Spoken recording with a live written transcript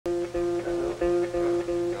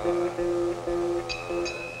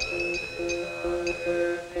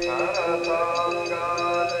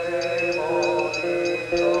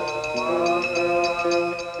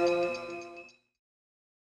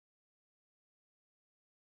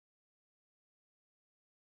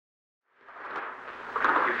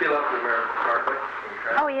feel up the Merritt Parkway?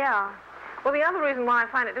 Oh, yeah. Well, the other reason why I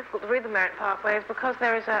find it difficult to read the Merritt Parkway is because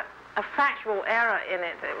there is a factual error in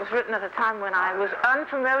it. It was written at a time when I was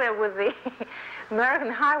unfamiliar with the American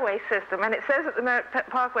highway system, and it says that the Merritt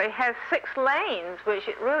Parkway has 6 lanes, which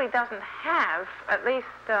it really doesn't have. At least,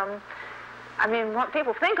 I mean, what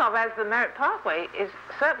people think of as the Merritt Parkway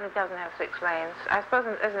certainly doesn't have 6 lanes. I suppose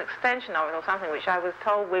there's an extension of it or something, which I was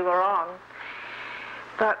told we were on.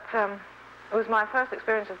 But it was my first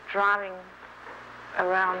experience of driving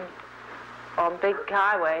around on big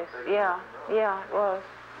highways. Yeah, it was.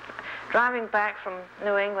 Driving back from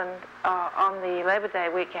New England on the Labor Day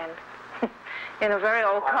weekend in a very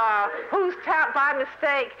old car, whose by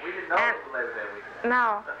mistake. We didn't know it was Labor Day weekend.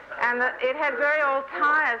 No, and it had very old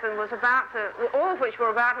tires and was about to, all of which were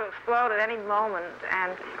about to explode at any moment,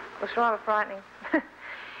 and it was rather frightening.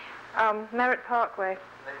 Merritt Parkway.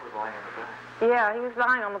 Nick was lying on the back. Yeah, he was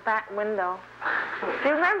lying on the back window. Do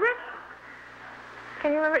you remember it?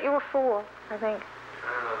 Can you remember it? You were 4, I think. I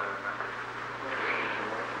don't know that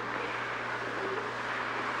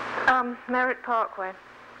I remember. Merritt Parkway.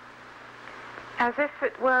 As if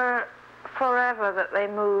it were forever that they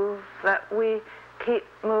move, that we keep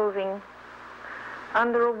moving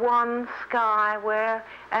under a one sky where,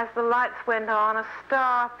 as the lights went on, a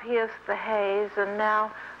star pierced the haze and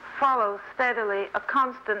now follows steadily, a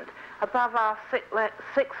constant above our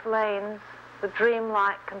 6 lanes, the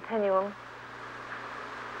dreamlike continuum.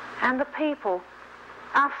 And the people,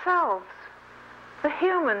 ourselves, the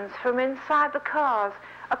humans from inside the cars,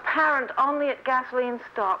 apparent only at gasoline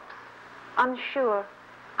stops, unsure,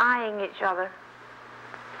 eyeing each other.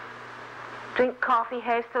 Drink coffee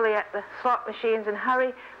hastily at the slot machines and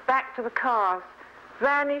hurry back to the cars,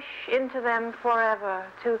 vanish into them forever,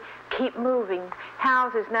 to keep moving.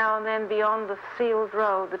 Houses now and then beyond the sealed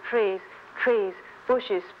road, the trees,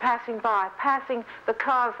 bushes passing by, passing the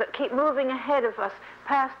cars that keep moving ahead of us,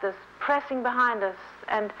 past us, pressing behind us,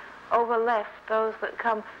 and over left, those that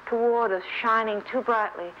come toward us, shining too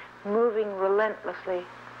brightly, moving relentlessly.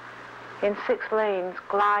 In 6 lanes,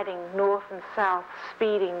 gliding north and south,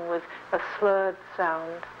 speeding with a slurred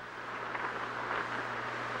sound.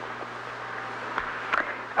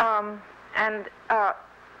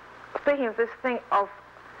 Speaking of this thing of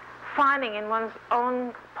finding in one's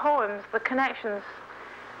own poems the connections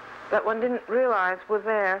that one didn't realize were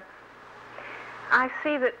there, I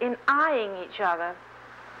see that in eyeing each other,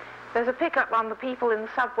 there's a pickup on the people in the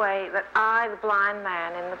subway that eye the blind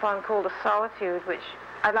man in the poem called A Solitude, which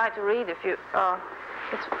I'd like to read if you...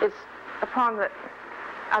 it's a poem that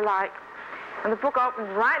I like. And the book opens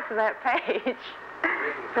right to that page,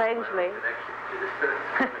 strangely.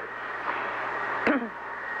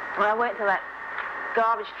 Well, I wait till that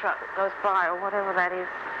garbage truck that goes by, or whatever that is.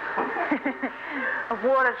 A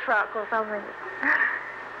water truck or something.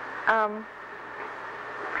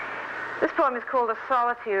 This poem is called A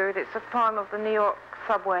Solitude. It's a poem of the New York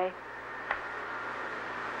subway.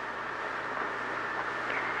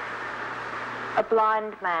 A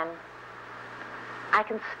blind man. I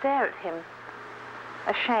can stare at him,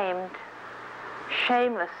 ashamed,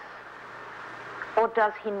 shameless. Or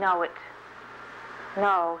does he know it?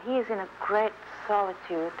 No, he is in a great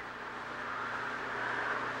solitude.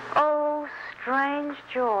 Oh, strange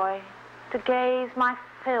joy to gaze my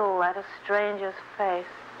fill at a stranger's face.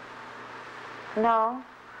 No,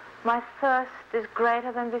 my thirst is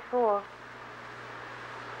greater than before.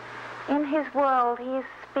 In his world, he is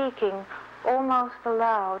speaking almost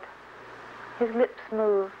aloud. His lips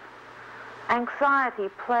move. Anxiety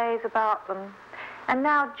plays about them. And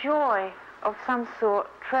now joy of some sort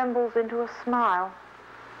trembles into a smile.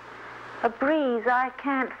 A breeze I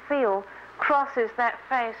can't feel crosses that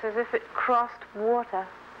face as if it crossed water.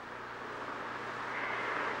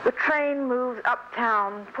 The train moves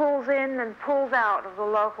uptown, pulls in and pulls out of the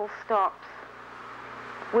local stops.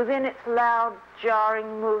 Within its loud,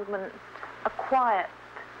 jarring movement, a quiet.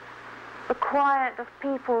 The quiet of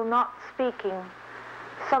people not speaking,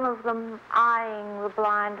 some of them eyeing the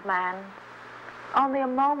blind man. Only a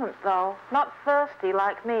moment, though, not thirsty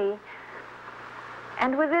like me.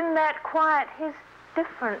 And within that quiet, his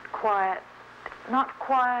different quiet, not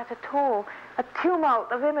quiet at all, a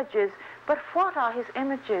tumult of images. But what are his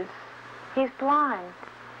images? He's blind.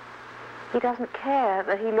 He doesn't care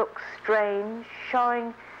that he looks strange,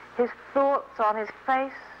 showing his thoughts on his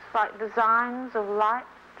face like designs of light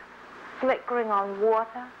flickering on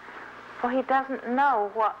water, for he doesn't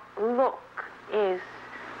know what look is.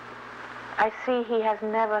 I see he has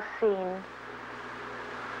never seen.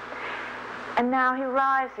 And now he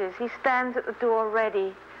rises. He stands at the door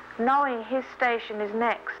ready, knowing his station is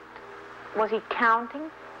next. Was he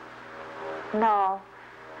counting? No.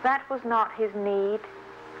 That was not his need.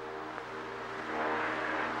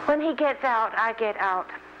 When he gets out, I get out.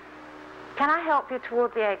 Can I help you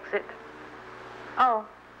toward the exit? Oh,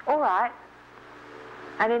 all right.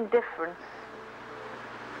 An indifference.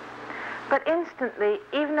 But instantly,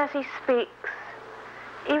 even as he speaks,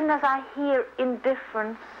 even as I hear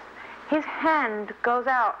indifference, his hand goes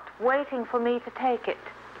out, waiting for me to take it.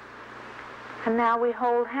 And now we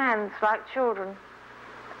hold hands like children.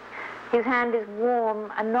 His hand is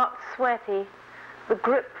warm and not sweaty, the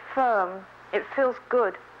grip firm. It feels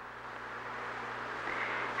good.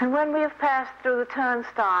 And when we have passed through the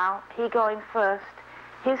turnstile, he going first,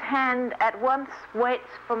 his hand at once waits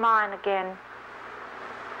for mine again.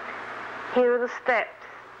 Here are the steps,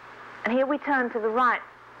 and here we turn to the right.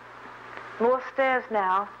 More stairs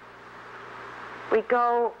now. We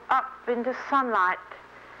go up into sunlight.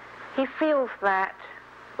 He feels that,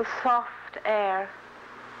 the soft air.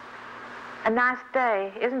 A nice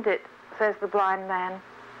day, isn't it? Says the blind man.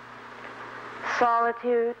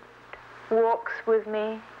 Solitude walks with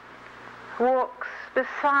me, walks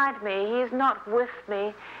beside me. He is not with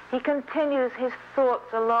me. He continues his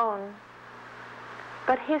thoughts alone.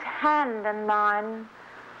 But his hand and mine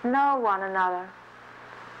know one another.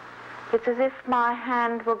 It's as if my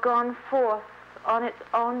hand were gone forth on its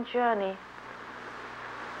own journey.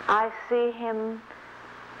 I see him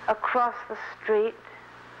across the street,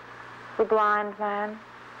 the blind man.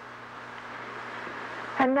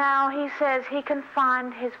 And now he says he can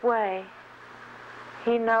find his way.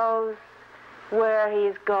 He knows where he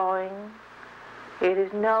is going. It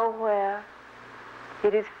is nowhere.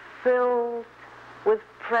 It is filled with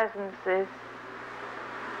presences.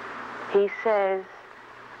 He says,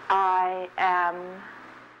 I am.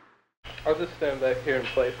 I'll just stand back here and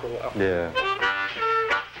play for a while. Yeah.